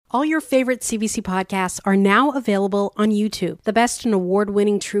All your favorite CBC podcasts are now available on YouTube. The best in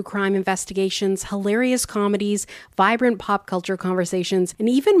award-winning true crime investigations, hilarious comedies, vibrant pop culture conversations, and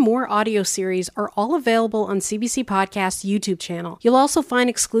even more audio series are all available on CBC Podcast's YouTube channel. You'll also find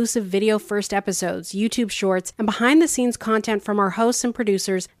exclusive video-first episodes, YouTube shorts, and behind-the-scenes content from our hosts and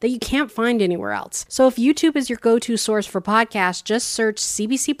producers that you can't find anywhere else. So if YouTube is your go-to source for podcasts, just search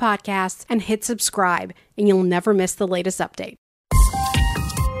CBC Podcasts and hit subscribe, and you'll never miss the latest update.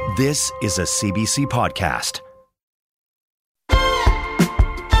 This is a CBC podcast.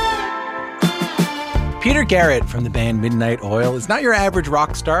 Peter Garrett from the band Midnight Oil is not your average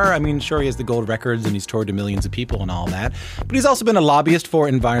rock star. I mean, sure, he has the gold records and he's toured to millions of people and all that. But he's also been a lobbyist for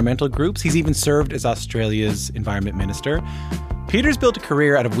environmental groups. He's even served as Australia's environment minister. Peter's built a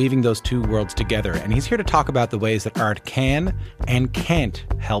career out of weaving those two worlds together, and he's here to talk about the ways that art can and can't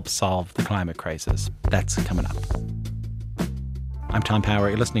help solve the climate crisis. That's coming up. I'm Tom Power.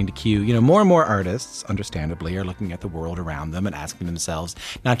 You're listening to Q. You know, more and more artists, understandably, are looking at the world around them and asking themselves,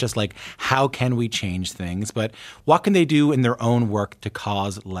 not just like, how can we change things, but what can they do in their own work to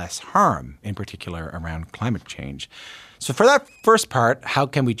cause less harm, in particular around climate change? So for that first part, how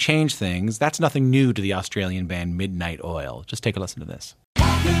can we change things, that's nothing new to the Australian band Midnight Oil. Just take a listen to this.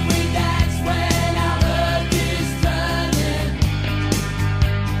 How can we dance when our earth is turning?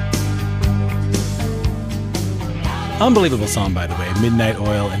 Unbelievable song, by the way. Midnight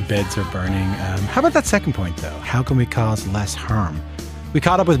Oil and Beds Are Burning. How about that second point, though? How can we cause less harm? We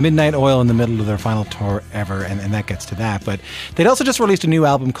caught up with Midnight Oil in the middle of their final tour ever, and that gets to that. But they'd also just released a new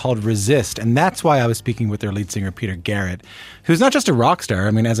album called Resist, and that's why I was speaking with their lead singer, Peter Garrett, who's not just a rock star.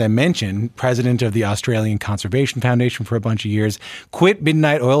 I mean, as I mentioned, president of the Australian Conservation Foundation for a bunch of years, quit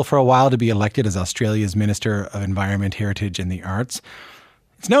Midnight Oil for a while to be elected as Australia's Minister of Environment, Heritage and the Arts.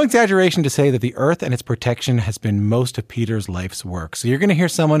 It's no exaggeration to say that the earth and its protection has been most of Peter's life's work. So you're going to hear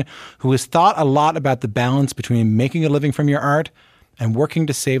someone who has thought a lot about the balance between making a living from your art and working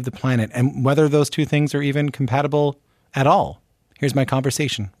to save the planet, and whether those two things are even compatible at all. Here's my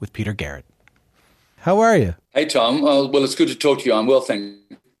conversation with Peter Garrett. How are you? Hey, Tom. Well, it's good to talk to you. I'm well, thank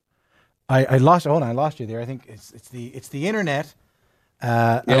you. I lost you there. I think it's the internet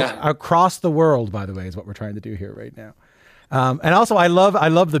across the world, by the way, is what we're trying to do here right now. And also, I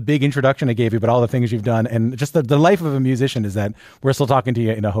love the big introduction I gave you, but all the things you've done, and just the life of a musician is that we're still talking to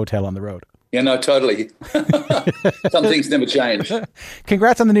you in a hotel on the road. Yeah, no, totally. Some things never change.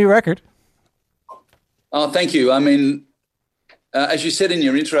 Congrats on the new record. Oh, thank you. I mean, as you said in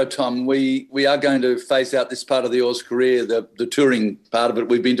your intro, Tom, we are going to phase out this part of the Oil's career, the touring part of it.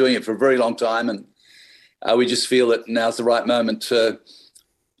 We've been doing it for a very long time, and we just feel that now's the right moment to,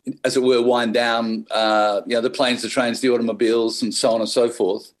 as it were, wind down, the planes, the trains, the automobiles, and so on and so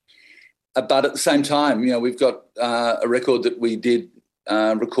forth. But at the same time, we've got a record that we did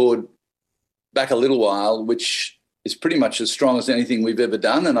record back a little while, which is pretty much as strong as anything we've ever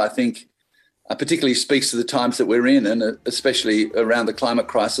done. And I think particularly speaks to the times that we're in, and especially around the climate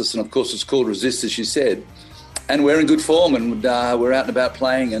crisis. And of course, it's called Resist, as you said. And we're in good form, and we're out and about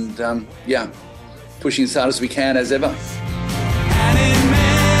playing and, pushing as hard as we can as ever. And in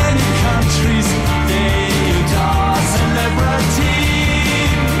many countries, they adore celebrity.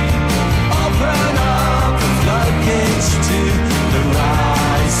 Open up the floodgates to the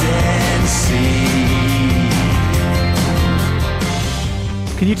rising sea.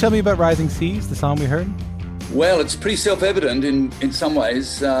 Can you tell me about Rising Seas, the song we heard? Well, it's pretty self-evident in some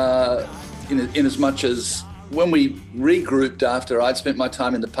ways, in as much as when we regrouped after I'd spent my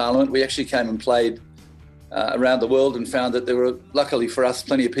time in the Parliament, we actually came and played around the world and found that there were, luckily for us,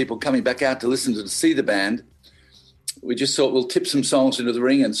 plenty of people coming back out to listen to see the band. We just thought we'll tip some songs into the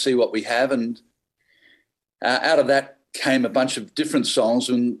ring and see what we have. And out of that came a bunch of different songs.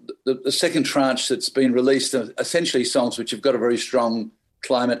 And the second tranche that's been released are essentially songs which have got a very strong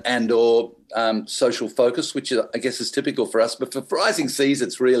climate and or social focus, which I guess is typical for us. But for Rising Seas,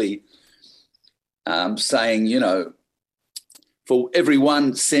 it's really saying, for every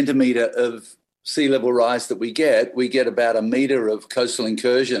 1 centimetre of sea level rise that we get about a metre of coastal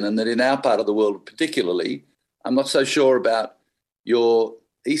incursion, and that in our part of the world particularly, I'm not so sure about your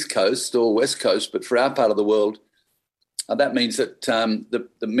East Coast or West Coast, but for our part of the world, that means that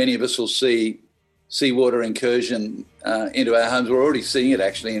many of us will see seawater incursion into our homes. We're already seeing it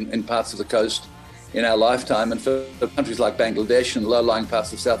actually in parts of the coast in our lifetime, and for countries like Bangladesh and low-lying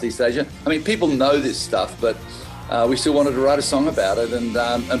parts of Southeast Asia. I mean, people know this stuff, but we still wanted to write a song about it and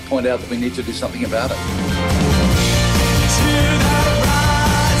point out that we need to do something about it.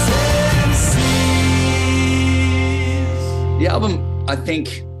 The album, I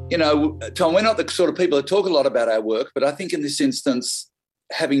think, Tom, we're not the sort of people that talk a lot about our work, but I think in this instance,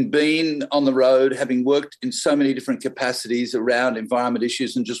 having been on the road, having worked in so many different capacities around environment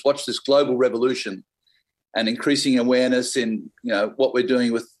issues and just watched this global revolution and increasing awareness in, what we're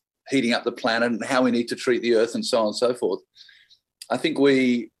doing with heating up the planet and how we need to treat the earth and so on and so forth, I think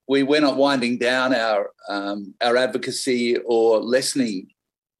we're not winding down our advocacy or lessening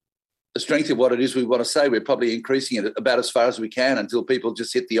the strength of what it is we want to say. We're probably increasing it about as far as we can until people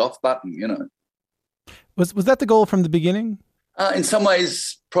just hit the off button, Was that the goal from the beginning? In some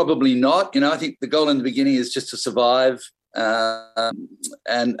ways, probably not. I think the goal in the beginning is just to survive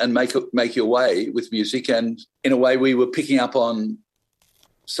and make your way with music. And in a way, we were picking up on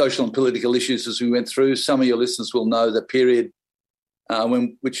social and political issues as we went through. Some of your listeners will know the period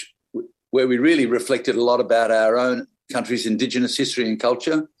where we really reflected a lot about our own country's Indigenous history and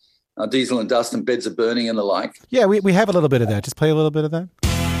culture. Diesel and Dust and Beds Are Burning and the like. Yeah, we have a little bit of that. Just play a little bit of that.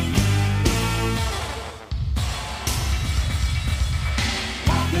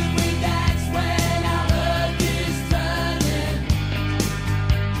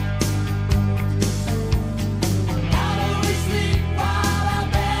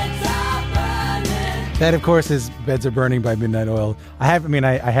 That, of course, is Beds Are Burning by Midnight Oil. I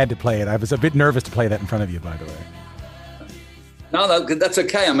had to play it. I was a bit nervous to play that in front of you, by the way. No, that's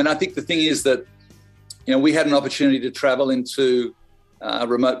okay. I think the thing is that, we had an opportunity to travel into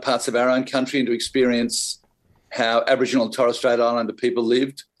remote parts of our own country and to experience how Aboriginal and Torres Strait Islander people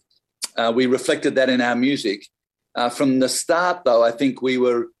lived. We reflected that in our music. From the start, though, I think we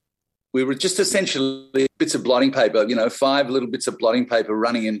were just essentially bits of blotting paper, 5 little bits of blotting paper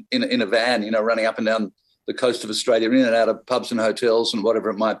running in a van, running up and down the coast of Australia, in and out of pubs and hotels and whatever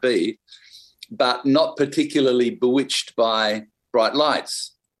it might be, but not particularly bewitched by bright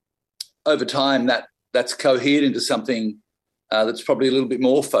lights. Over time, that's cohered into something that's probably a little bit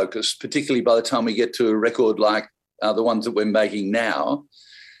more focused, particularly by the time we get to a record like the ones that we're making now,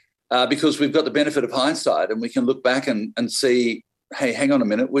 because we've got the benefit of hindsight and we can look back and see, hey, hang on a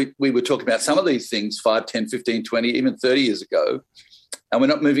minute, we were talking about some of these things 5, 10, 15, 20, even 30 years ago, and we're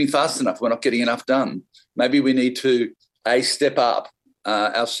not moving fast enough. We're not getting enough done. Maybe we need to, step up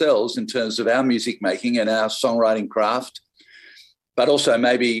ourselves in terms of our music making and our songwriting craft, but also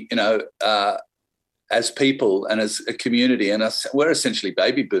maybe, as people and as a community, and we're essentially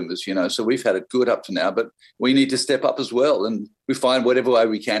baby boomers, so we've had it good up to now, but we need to step up as well, and we find whatever way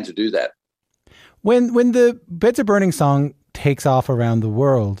we can to do that. When the Beds Are Burning song takes off around the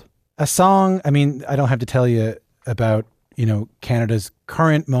world, a song, I don't have to tell you about, Canada's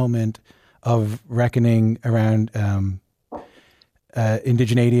current moment of reckoning around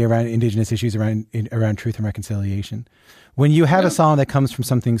indigeneity, around Indigenous issues, around truth and reconciliation. When you have a song that comes from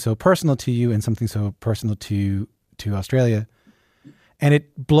something so personal to you and something so personal to Australia, and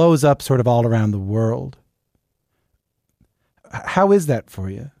it blows up sort of all around the world, how is that for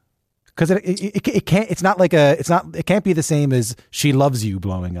you? Because it can't be the same as She Loves You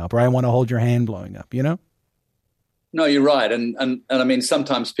blowing up or I Want to Hold Your Hand blowing up, No, you're right. And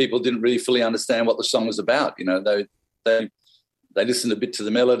sometimes people didn't really fully understand what the song was about. They listened a bit to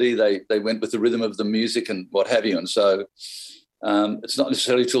the melody, they went with the rhythm of the music and what have you. And so it's not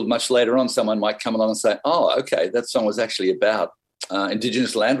necessarily till much later on someone might come along and say, oh, okay, that song was actually about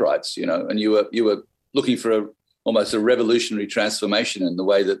Indigenous land rights, and you were looking for almost a revolutionary transformation in the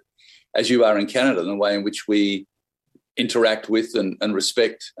way that, as you are in Canada, in the way in which we interact with and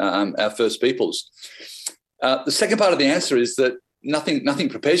respect our First Peoples. The second part of the answer is that nothing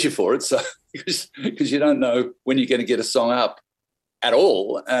prepares you for it, so because you don't know when you're going to get a song up at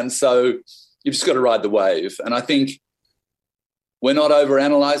all, and so you've just got to ride the wave. And I think we're not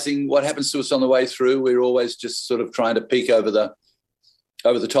overanalyzing what happens to us on the way through. We're always just sort of trying to peek over the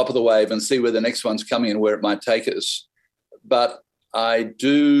top of the wave and see where the next one's coming and where it might take us. But I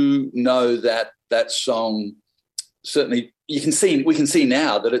do know that song certainly we can see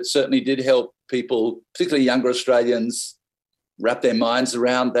now that it certainly did help people, particularly younger Australians, wrap their minds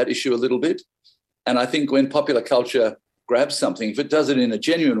around that issue a little bit. And I think when popular culture grabs something, if it does it in a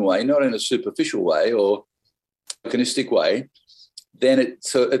genuine way, not in a superficial way or tokenistic way, then it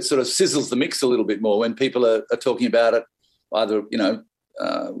sort of sizzles the mix a little bit more when people are talking about it either,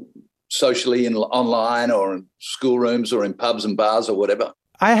 socially and online or in schoolrooms or in pubs and bars or whatever.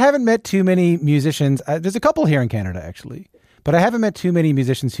 I haven't met too many musicians. There's a couple here in Canada, actually. But I haven't met too many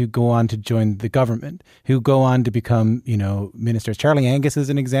musicians who go on to join the government, who go on to become, ministers. Charlie Angus is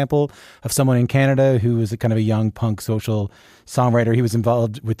an example of someone in Canada who was a kind of a young punk social songwriter. He was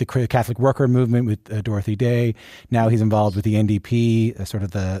involved with the Catholic worker movement with Dorothy Day. Now he's involved with the NDP, sort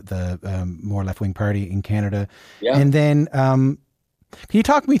of the more left-wing party in Canada. Yeah. And then Can you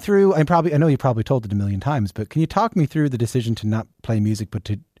talk me through, I know you probably told it a million times, but can you talk me through the decision to not play music, but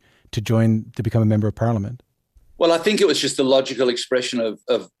to become a member of parliament? Well, I think it was just a logical expression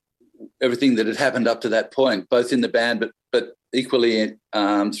of everything that had happened up to that point, both in the band, but equally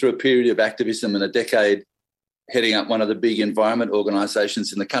through a period of activism and a decade heading up one of the big environment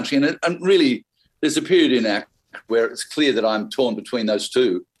organisations in the country. And really, there's a period in our where it's clear that I'm torn between those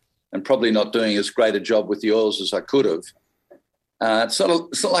two and probably not doing as great a job with the oils as I could have. It's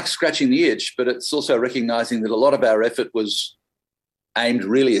not like scratching the itch, but it's also recognising that a lot of our effort was aimed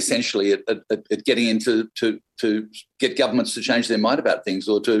really essentially at getting into to get governments to change their mind about things,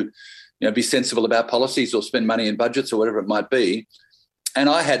 or to be sensible about policies, or spend money in budgets, or whatever it might be. And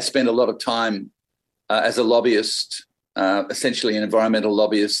I had spent a lot of time as a lobbyist, essentially an environmental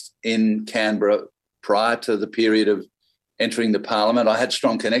lobbyist in Canberra prior to the period of entering the parliament. I had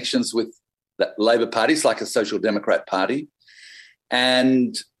strong connections with the Labor parties, like a Social Democrat Party.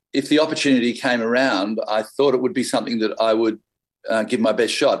 And if the opportunity came around, I thought it would be something that I would give my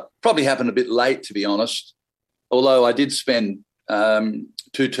best shot. Probably happened a bit late, to be honest, although I did spend 2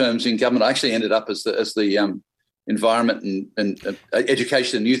 terms in government. I actually ended up as the Environment and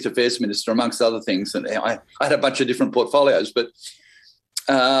Education and Youth Affairs Minister, amongst other things. And I had a bunch of different portfolios. But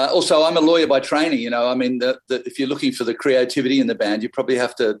also, I'm a lawyer by training. I mean, if you're looking for the creativity in the band, you probably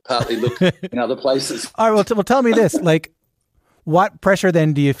have to partly look in other places. All right, well, tell me this. What pressure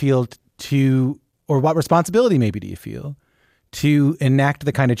then do you feel or what responsibility maybe do you feel to enact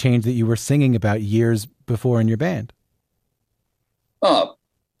the kind of change that you were singing about years before in your band? Oh,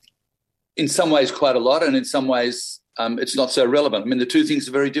 in some ways quite a lot, and in some ways it's not so relevant. I mean, the two things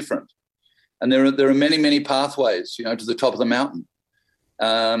are very different. And there are many, many pathways, to the top of the mountain.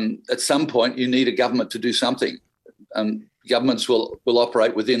 At some point, you need a government to do something. Governments will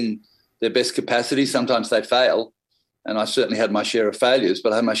operate within their best capacity. Sometimes they fail. And I certainly had my share of failures,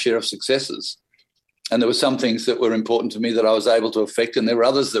 but I had my share of successes. And there were some things that were important to me that I was able to affect, and there were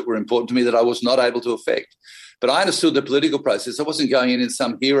others that were important to me that I was not able to affect. But I understood the political process. I wasn't going in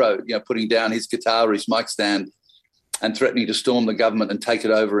some hero, putting down his guitar or his mic stand and threatening to storm the government and take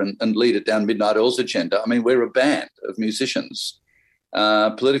it over and lead it down Midnight Oil's agenda. I mean, we're a band of musicians.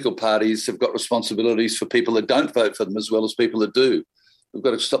 Political parties have got responsibilities for people that don't vote for them as well as people that do. We've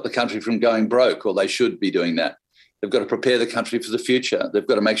got to stop the country from going broke, or they should be doing that. They've got to prepare the country for the future. They've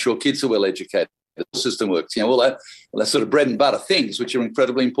got to make sure kids are well educated. The system works. All that sort of bread and butter things which are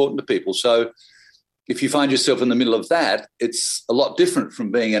incredibly important to people. So if you find yourself in the middle of that, it's a lot different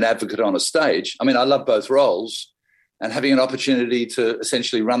from being an advocate on a stage. I mean, I love both roles, and having an opportunity to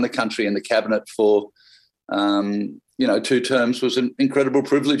essentially run the country and the cabinet for 2 terms was an incredible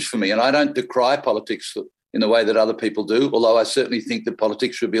privilege for me. And I don't decry politics in the way that other people do, although I certainly think that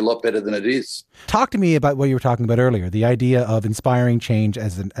politics should be a lot better than it is. Talk to me about what you were talking about earlier, the idea of inspiring change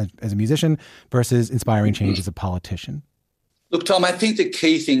as a musician versus inspiring change as a politician. Look, Tom, I think the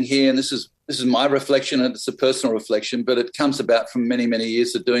key thing here, and this is my reflection, and it's a personal reflection, but it comes about from many, many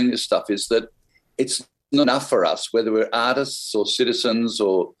years of doing this stuff, is that it's not enough for us, whether we're artists or citizens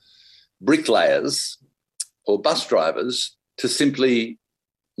or bricklayers or bus drivers, to simply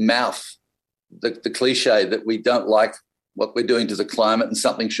mouth the cliche that we don't like what we're doing to the climate and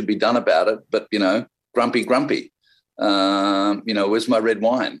something should be done about it, but, grumpy, where's my red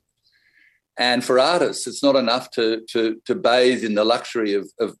wine? And for artists, it's not enough to bathe in the luxury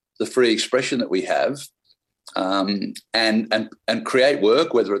of the free expression that we have, and create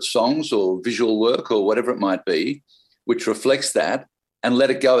work, whether it's songs or visual work or whatever it might be, which reflects that, and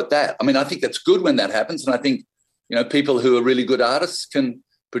let it go at that. I mean, I think that's good when that happens. And I think, people who are really good artists can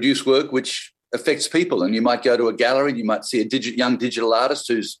produce work which affects people. And you might go to a gallery and you might see a young digital artist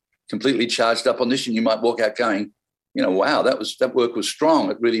who's completely charged up on this, and you might walk out going, wow, that work was strong.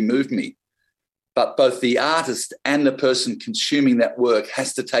 It really moved me. But both the artist and the person consuming that work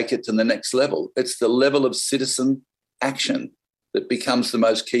has to take it to the next level. It's the level of citizen action that becomes the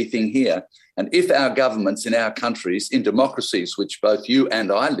most key thing here. And if our governments in our countries, in democracies, which both you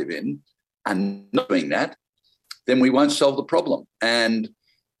and I live in, are not doing that, then we won't solve the problem. And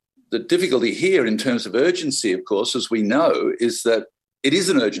the difficulty here in terms of urgency, of course, as we know, is that it is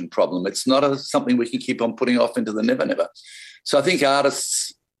an urgent problem. It's not something we can keep on putting off into the never. So I think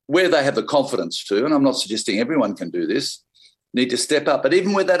artists, where they have the confidence to, and I'm not suggesting everyone can do this, need to step up. But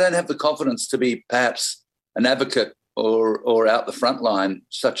even where they don't have the confidence to be perhaps an advocate or out the front line,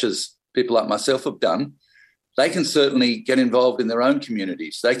 such as people like myself have done, they can certainly get involved in their own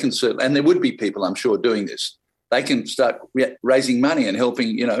communities. They can certainly, and there would be people, I'm sure, doing this. They can start raising money and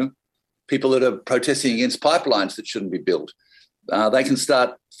helping, people that are protesting against pipelines that shouldn't be built. They can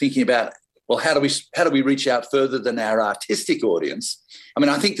start thinking about well, how do we reach out further than our artistic audience? I mean,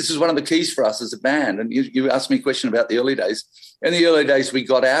 I think this is one of the keys for us as a band. And you asked me a question about the early days. In the early days, we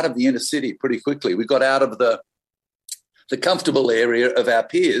got out of the inner city pretty quickly. We got out of the comfortable area of our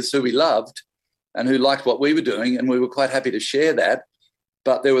peers who we loved and who liked what we were doing, and we were quite happy to share that.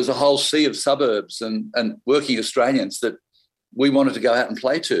 But there was a whole sea of suburbs and working Australians that we wanted to go out and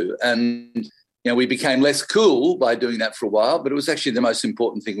play to. And we became less cool by doing that for a while, but it was actually the most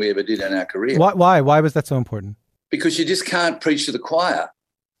important thing we ever did in our career. Why? Why was that so important? Because you just can't preach to the choir.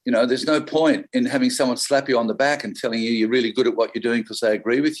 There's no point in having someone slap you on the back and telling you you're really good at what you're doing because they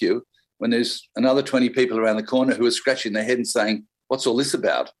agree with you, when there's another 20 people around the corner who are scratching their head and saying, what's all this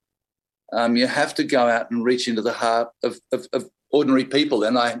about? You have to go out and reach into the heart of ordinary people.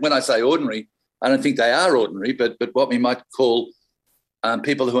 And when I say ordinary, I don't think they are ordinary, but what we might call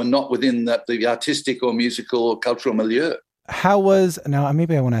people who are not within the artistic or musical or cultural milieu. Now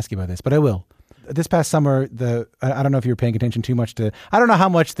maybe I won't ask you about this, but I will. This past summer, I don't know if you were paying attention too much I don't know how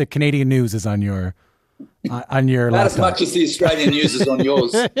much the Canadian news is on your Not laptop. as much as the Australian news is on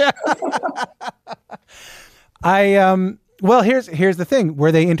yours. Well, here's the thing.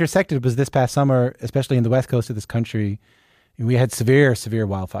 Where they intersected was this past summer, especially in the west coast of this country, we had severe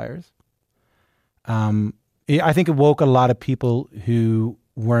wildfires. I think it woke a lot of people who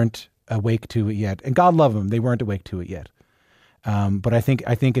weren't awake to it yet, and God love them, they weren't awake to it yet. But I think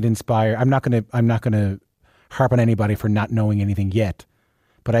it inspired. I'm not gonna harp on anybody for not knowing anything yet,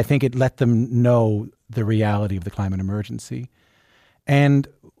 but I think it let them know the reality of the climate emergency. And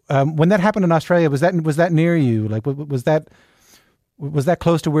when that happened in Australia, was that near you? Like, was that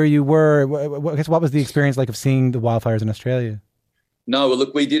close to where you were? I guess what was the experience like of seeing the wildfires in Australia? No, well,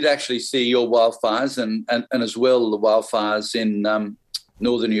 look, we did actually see your wildfires and as well the wildfires in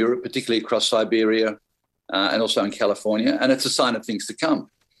Northern Europe, particularly across Siberia and also in California. And it's a sign of things to come.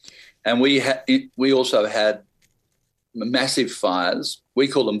 And we also had massive fires. We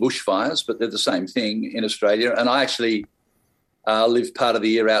call them bushfires, but they're the same thing in Australia. And I actually lived part of the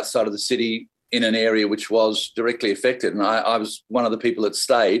year outside of the city in an area which was directly affected. And I was one of the people that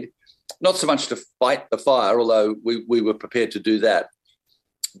stayed, not so much to fight the fire, although we were prepared to do that,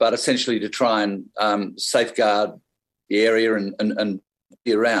 but essentially to try and safeguard the area and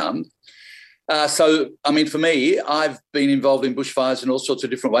be around. So, I mean, for me, I've been involved in bushfires in all sorts of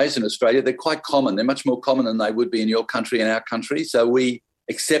different ways in Australia. They're quite common. They're much more common than they would be in your country and our country. So we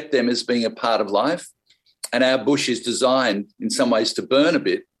accept them as being a part of life. And our bush is designed in some ways to burn a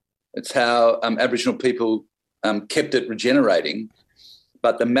bit. It's how Aboriginal people kept it regenerating.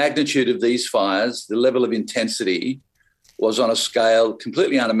 But the magnitude of these fires, the level of intensity, was on a scale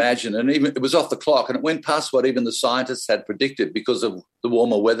completely unimagined. And even it was off the clock, and it went past what even the scientists had predicted because of the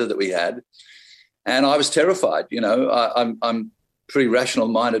warmer weather that we had. And I was terrified. I'm a pretty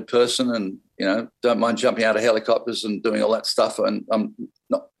rational-minded person and, don't mind jumping out of helicopters and doing all that stuff. And I'm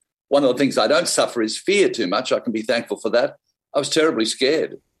not. One of the things I don't suffer is fear too much. I can be thankful for that. I was terribly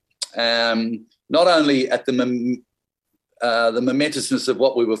scared, not only at the momentousness of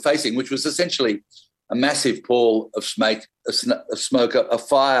what we were facing, which was essentially a massive pall of smoke, a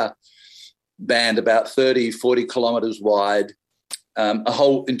fire band about 30, 40 kilometres wide, a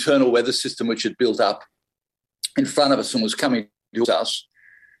whole internal weather system which had built up in front of us and was coming towards us.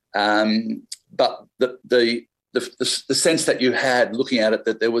 But the sense that you had looking at it,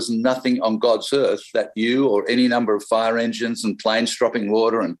 that there was nothing on God's earth that you or any number of fire engines and planes dropping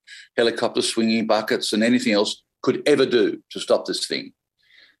water and helicopters swinging buckets and anything else could ever do to stop this thing.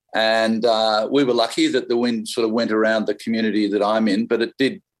 And we were lucky that the wind sort of went around the community that I'm in, but it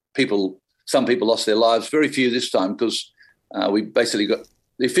did. Some people lost their lives, very few this time, because we basically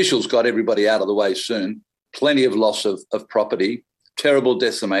the officials got everybody out of the way soon. Plenty of loss of property, terrible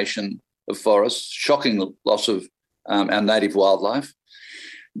decimation of forests, shocking loss of our native wildlife.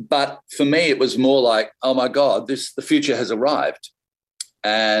 But for me, it was more like, oh my God, the future has arrived.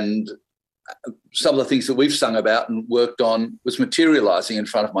 And some of the things that we've sung about and worked on was materializing in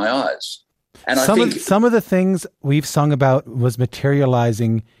front of my eyes. And some of the things we've sung about was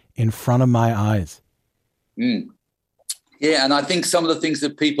materializing in front of my eyes. Mm. Yeah, and I think some of the things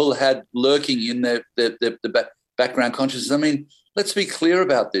that people had lurking in their background consciousness, I mean, let's be clear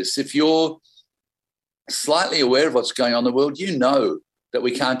about this. If you're slightly aware of what's going on in the world, you know that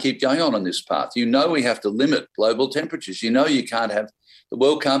we can't keep going on this path. You know we have to limit global temperatures. You know the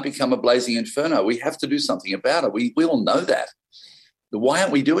world can't become a blazing inferno. We have to do something about it. We all know that. Why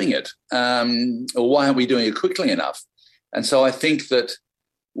aren't we doing it? Or why aren't we doing it quickly enough? And so I think that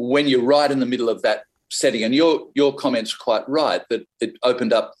when you're right in the middle of that setting, and your comment's quite right, that it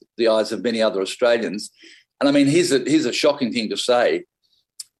opened up the eyes of many other Australians. And I mean, here's a shocking thing to say.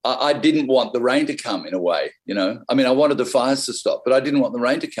 I didn't want the rain to come in a way, you know. I mean, I wanted the fires to stop, but I didn't want the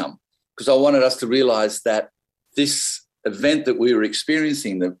rain to come because I wanted us to realise that this event that we were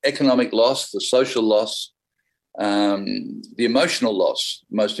experiencing, the economic loss, the social loss, the emotional loss,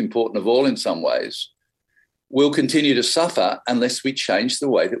 most important of all in some ways, will continue to suffer unless we change the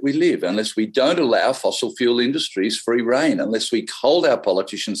way that we live, unless we don't allow fossil fuel industries free rein, unless we hold our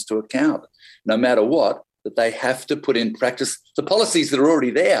politicians to account, no matter what, that they have to put in practice the policies that are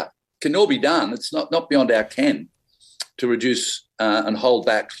already there. Can all be done. It's not beyond our ken to reduce and hold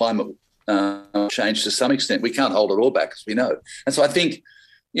back climate change to some extent. We can't hold it all back, as we know. And so I think,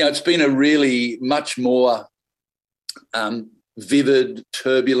 you know, it's been a really much more vivid,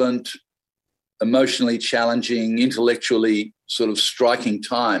 turbulent, emotionally challenging, intellectually sort of striking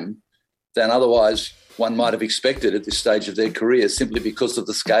time than otherwise one might have expected at this stage of their career, simply because of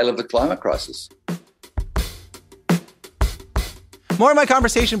the scale of the climate crisis. More of my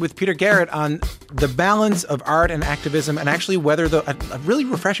conversation with Peter Garrett on the balance of art and activism, and actually whether a really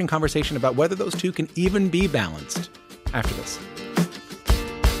refreshing conversation about whether those two can even be balanced after this.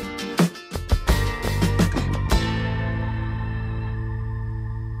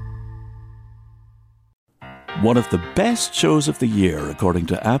 One of the best shows of the year, according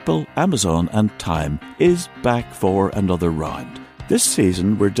to Apple, Amazon and Time, is back for another round. This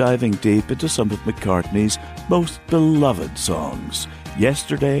season, we're diving deep into some of McCartney's most beloved songs.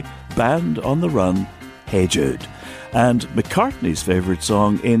 Yesterday, Band on the Run, Hey Jude. And McCartney's favourite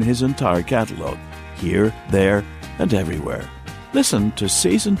song in his entire catalogue, Here, There and Everywhere. Listen to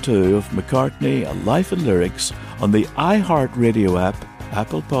Season 2 of McCartney, A Life in Lyrics on the iHeartRadio app,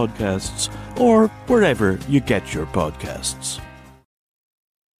 Apple Podcasts, or wherever you get your podcasts.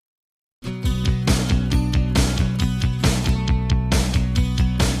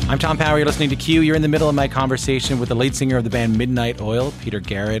 I'm Tom Power. You're listening to Q. You're in the middle of my conversation with the lead singer of the band Midnight Oil, Peter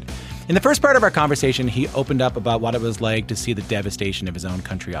Garrett. In the first part of our conversation, he opened up about what it was like to see the devastation of his own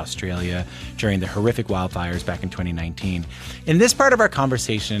country, Australia, during the horrific wildfires back in 2019. In this part of our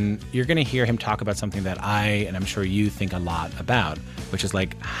conversation, you're going to hear him talk about something that I, and I'm sure you, think a lot about, which is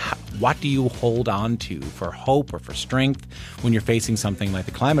like, what do you hold on to for hope or for strength when you're facing something like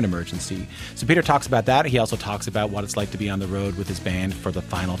the climate emergency? So Peter talks about that. He also talks about what it's like to be on the road with his band for the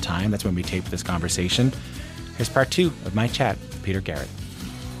final time. That's when we taped this conversation. Here's part 2 of my chat with Peter Garrett.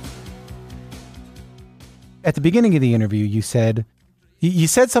 At the beginning of the interview, you said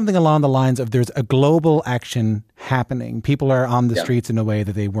something along the lines of there's a global action happening. People are on the streets in a way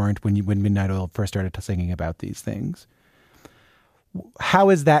that they weren't when Midnight Oil first started singing about these things. How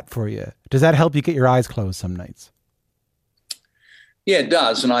is that for you? Does that help you get your eyes closed some nights? Yeah, it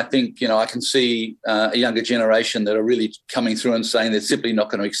does. And I think, you know, I can see a younger generation that are really coming through and saying they're simply not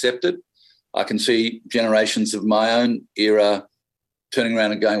going to accept it. I can see generations of my own era turning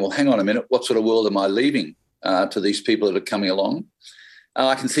around and going, well, hang on a minute, what sort of world am I leaving to these people that are coming along?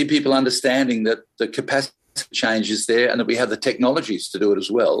 I can see people understanding that the capacity change is there and that we have the technologies to do it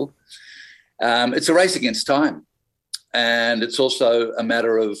as well. It's a race against time. And it's also a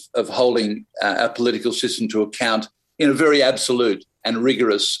matter of holding our political system to account in a very absolute and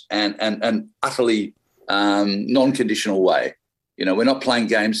rigorous and utterly non-conditional way. You know, we're not playing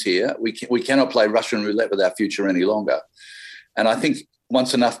games here. We cannot play Russian roulette with our future any longer. And I think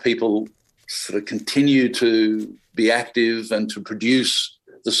once enough people sort of continue to be active and to produce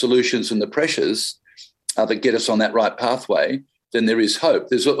the solutions and the pressures that get us on that right pathway, then there is hope.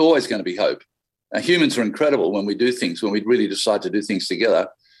 There's always going to be hope. Humans are incredible when we do things, when we really decide to do things together.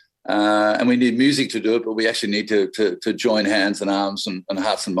 And we need music to do it, but we actually need to join hands and arms and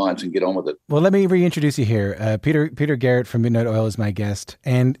hearts and minds and get on with it. Well, let me reintroduce you here. Peter Garrett from Midnight Oil is my guest.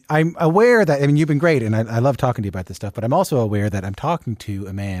 And I'm aware that, I mean, you've been great, and I love talking to you about this stuff, but I'm also aware that I'm talking to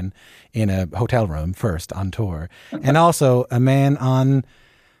a man in a hotel room first on tour, and also a man on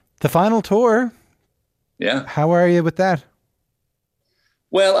the final tour. Yeah. How are you with that?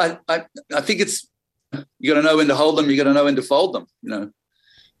 Well, I think it's, you got to know when to hold them, you got to know when to fold them, you know.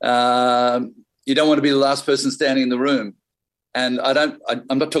 You don't want to be the last person standing in the room. And I'm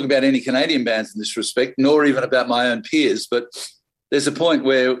not talking about any Canadian bands in this respect, nor even about my own peers, but there's a point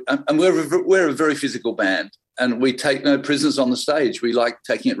where, and we're a very physical band, and we take no prisoners on the stage. We like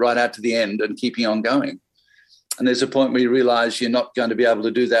taking it right out to the end and keeping on going. And there's a point where you realise you're not going to be able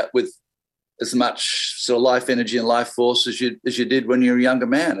to do that with as much sort of life energy and life force as you did when you were a younger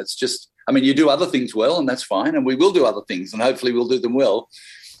man. It's just, I mean, you do other things well, and that's fine, and we will do other things, and hopefully we'll do them well.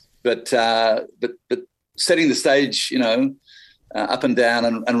 But setting the stage, you know, up and down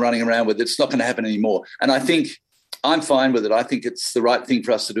and running around with it's not going to happen anymore. And I think I'm fine with it. I think it's the right thing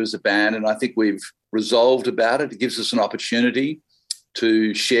for us to do as a band, and I think we've resolved about it. It gives us an opportunity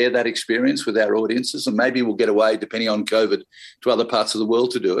to share that experience with our audiences, and maybe we'll get away, depending on COVID, to other parts of the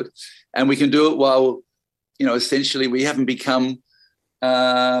world to do it. And we can do it while, essentially we haven't become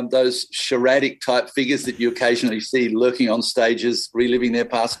those charadic type figures that you occasionally see lurking on stages, reliving their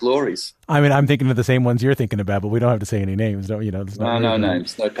past glories. I mean, I'm thinking of the same ones you're thinking about, but we don't have to say any names. No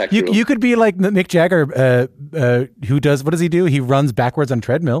names, no pack rule. You could be like Mick Jagger, who does, what does he do? He runs backwards on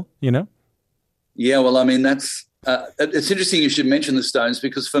treadmill, Yeah, well, I mean, that's, it's interesting you should mention the Stones,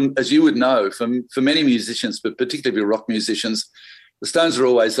 because as you would know, for many musicians, but particularly rock musicians, the Stones are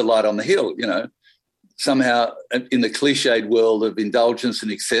always the light on the hill, Somehow in the cliched world of indulgence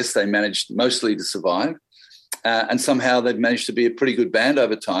and excess, they managed mostly to survive. And somehow they've managed to be a pretty good band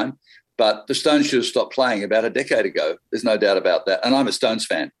over time. But the Stones should have stopped playing about a decade ago. There's no doubt about that. And I'm a Stones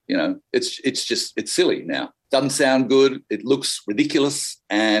fan, It's silly now. Doesn't sound good. It looks ridiculous.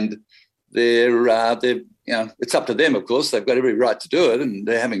 And they're it's up to them, of course. They've got every right to do it and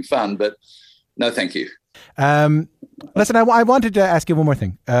they're having fun. But no, thank you. Listen, I wanted to ask you one more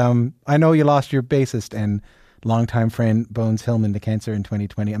thing. I know you lost your bassist and longtime friend Bones Hillman to cancer in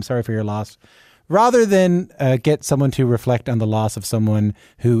 2020. I'm sorry for your loss. Rather than get someone to reflect on the loss of someone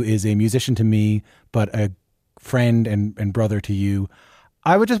who is a musician to me, but a friend and brother to you,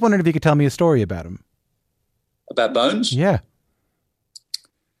 I was just wondering if you could tell me a story about him. About Bones? Yeah.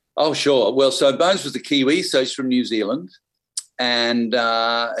 Oh, sure. Well, so Bones was a Kiwi, so he's from New Zealand. And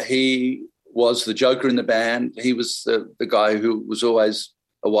he was the joker in the band. He was the guy who was always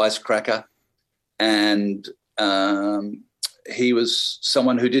a wisecracker. And he was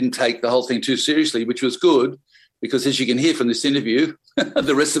someone who didn't take the whole thing too seriously, which was good, because as you can hear from this interview,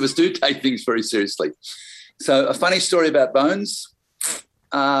 the rest of us do take things very seriously. So a funny story about Bones.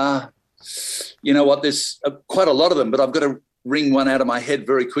 You know what, there's quite a lot of them, but I've got to wring one out of my head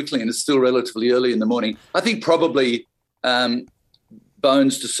very quickly, and it's still relatively early in the morning. I think probably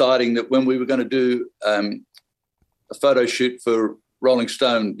Bones deciding that when we were going to do a photo shoot for Rolling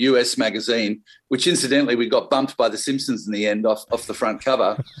Stone US magazine, which incidentally we got bumped by The Simpsons in the end off the front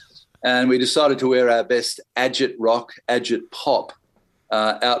cover, and we decided to wear our best agit rock, agit pop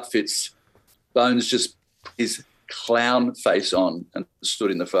outfits. Bones just put his clown face on and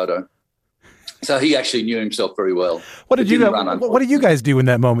stood in the photo. So he actually knew himself very well. What did you guys do in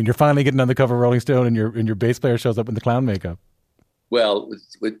that moment? You're finally getting on the cover of Rolling Stone, and your bass player shows up in the clown makeup. Well,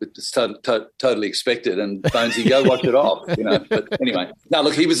 it's totally expected, and Bonesy, go watch it off, But anyway, no,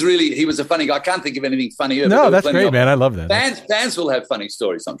 look, he was a funny guy. I can't think of anything funnier. No, that's great, man. I love that. Bands will have funny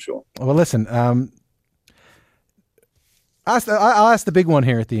stories, I'm sure. Well, listen, I'll ask the big one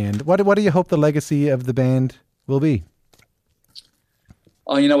here at the end. What do you hope the legacy of the band will be?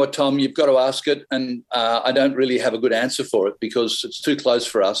 Oh, you know what, Tom? You've got to ask it, and I don't really have a good answer for it because it's too close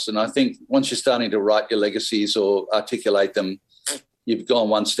for us. And I think once you're starting to write your legacies or articulate them, you've gone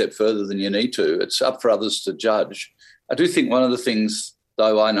one step further than you need to. It's up for others to judge. I do think one of the things,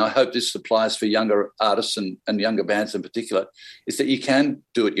 though, and I hope this applies for younger artists and younger bands in particular, is that you can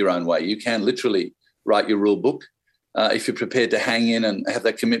do it your own way. You can literally write your rule book if you're prepared to hang in and have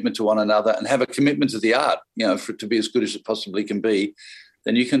that commitment to one another and have a commitment to the art, for it to be as good as it possibly can be.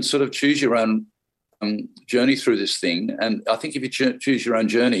 Then you can sort of choose your own journey through this thing. And I think if you choose your own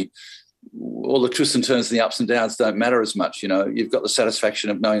journey, all the twists and turns and the ups and downs don't matter as much. You've got the satisfaction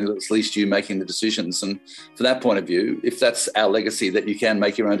of knowing that it's at least you making the decisions. And from that point of view, if that's our legacy, that you can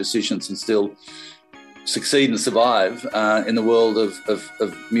make your own decisions and still succeed and survive in the world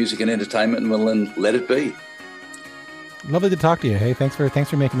of music and entertainment, well, then let it be. Lovely to talk to you. Hey, thanks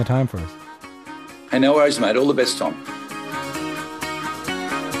for making the time for us. Hey, no worries, mate. All the best, Tom.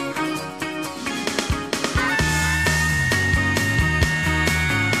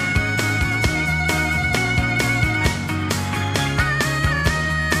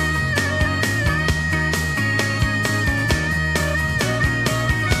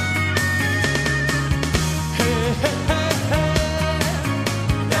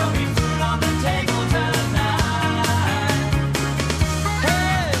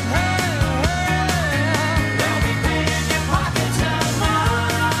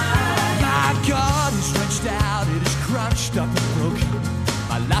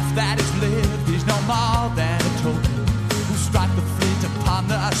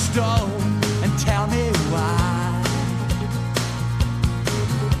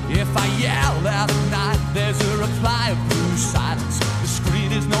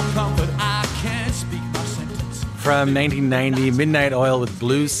 From 1990, Midnight Oil with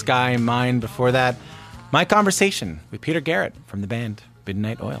Blue Sky Mine. Before that, my conversation with Peter Garrett from the band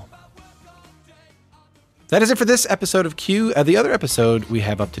Midnight Oil. That is it for this episode of Q. The other episode we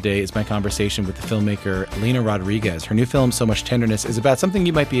have up today is my conversation with the filmmaker Lena Rodriguez. Her new film, So Much Tenderness, is about something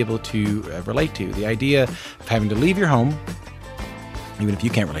you might be able to relate to. The idea of having to leave your home, even if you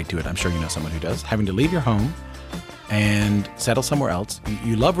can't relate to it, I'm sure you know someone who does, having to leave your home and settle somewhere else.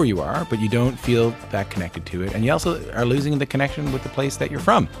 You love where you are, but you don't feel that connected to it. And you also are losing the connection with the place that you're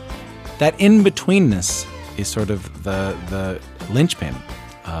from. That in-betweenness is sort of the linchpin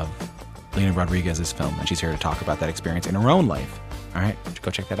of Lena Rodriguez's film, and she's here to talk about that experience in her own life. All right,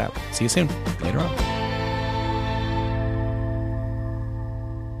 go check that out. See you soon. Later on.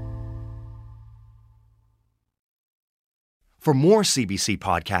 For more CBC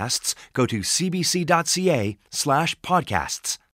podcasts, go to cbc.ca/podcasts.